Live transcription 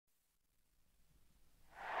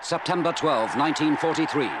September 12,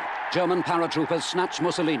 1943. German paratroopers snatch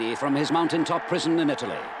Mussolini from his mountaintop prison in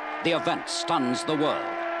Italy. The event stuns the world.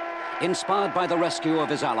 Inspired by the rescue of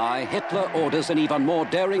his ally, Hitler orders an even more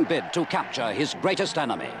daring bid to capture his greatest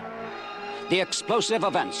enemy. The explosive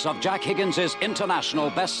events of Jack Higgins'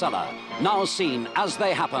 international bestseller, now seen as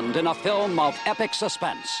they happened in a film of epic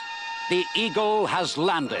suspense. The Eagle has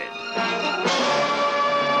landed.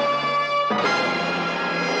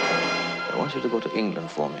 I want you to go to England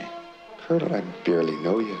for me. Colonel, I barely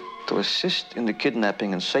know you. To assist in the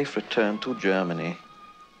kidnapping and safe return to Germany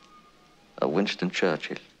of Winston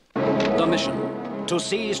Churchill. The mission, to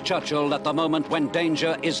seize Churchill at the moment when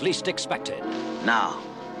danger is least expected. Now,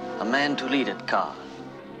 a man to lead it, Karl.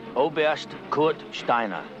 Oberst Kurt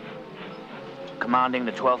Steiner, commanding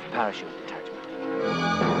the 12th Parachute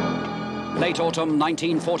Detachment. Late autumn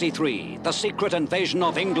 1943, the secret invasion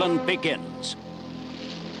of England begins.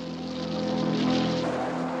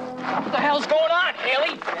 What the hell's going on,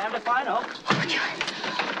 Haley? Stand to find out. Oh, John.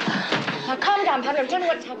 Now, calm down, Pablo. Tell me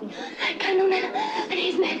what's happened. Colonel Men and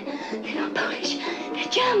his men, they're not Polish.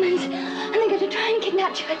 They're Germans. And they're going to try and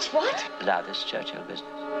kidnap Churchill. What? Allow this Churchill business.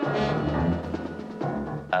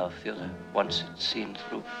 Our theater, once it's seen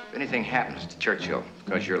through. If anything happens to Churchill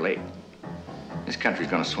because you're late, this country's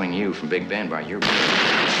going to swing you from Big Ben by your...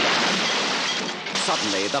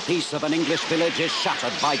 Suddenly, the peace of an English village is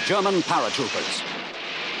shattered by German paratroopers.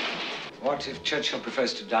 What if Churchill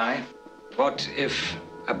prefers to die? What if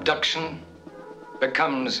abduction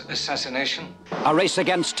becomes assassination? A race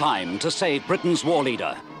against time to save Britain's war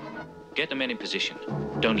leader. Get the men in position.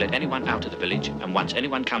 Don't let anyone out of the village, and once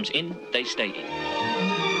anyone comes in, they stay in.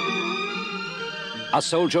 A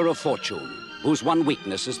soldier of fortune, whose one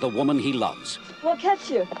weakness is the woman he loves. What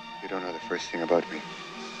kept you? You don't know the first thing about me.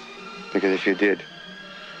 Because if you did,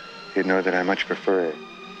 you'd know that I much prefer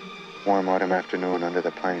a warm autumn afternoon under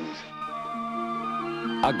the pines.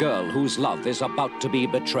 A girl whose love is about to be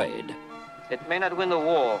betrayed. It may not win the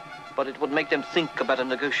war, but it would make them think about a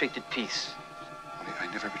negotiated peace. I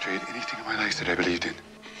never betrayed anything in my life that I believed in.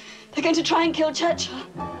 They're going to try and kill Churchill.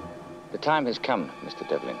 The time has come, Mr.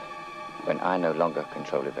 Devlin, when I no longer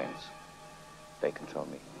control events. They control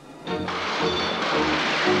me.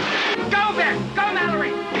 Go, Ben! Go,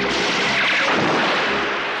 Mallory!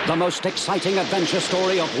 The most exciting adventure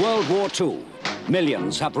story of World War II.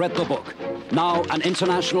 Millions have read the book. Now an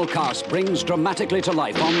international cast brings dramatically to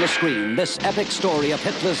life on the screen this epic story of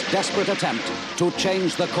Hitler's desperate attempt to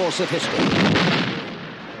change the course of history.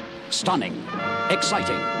 Stunning,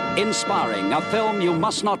 exciting, inspiring, a film you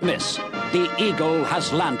must not miss. The Eagle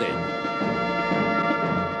has landed.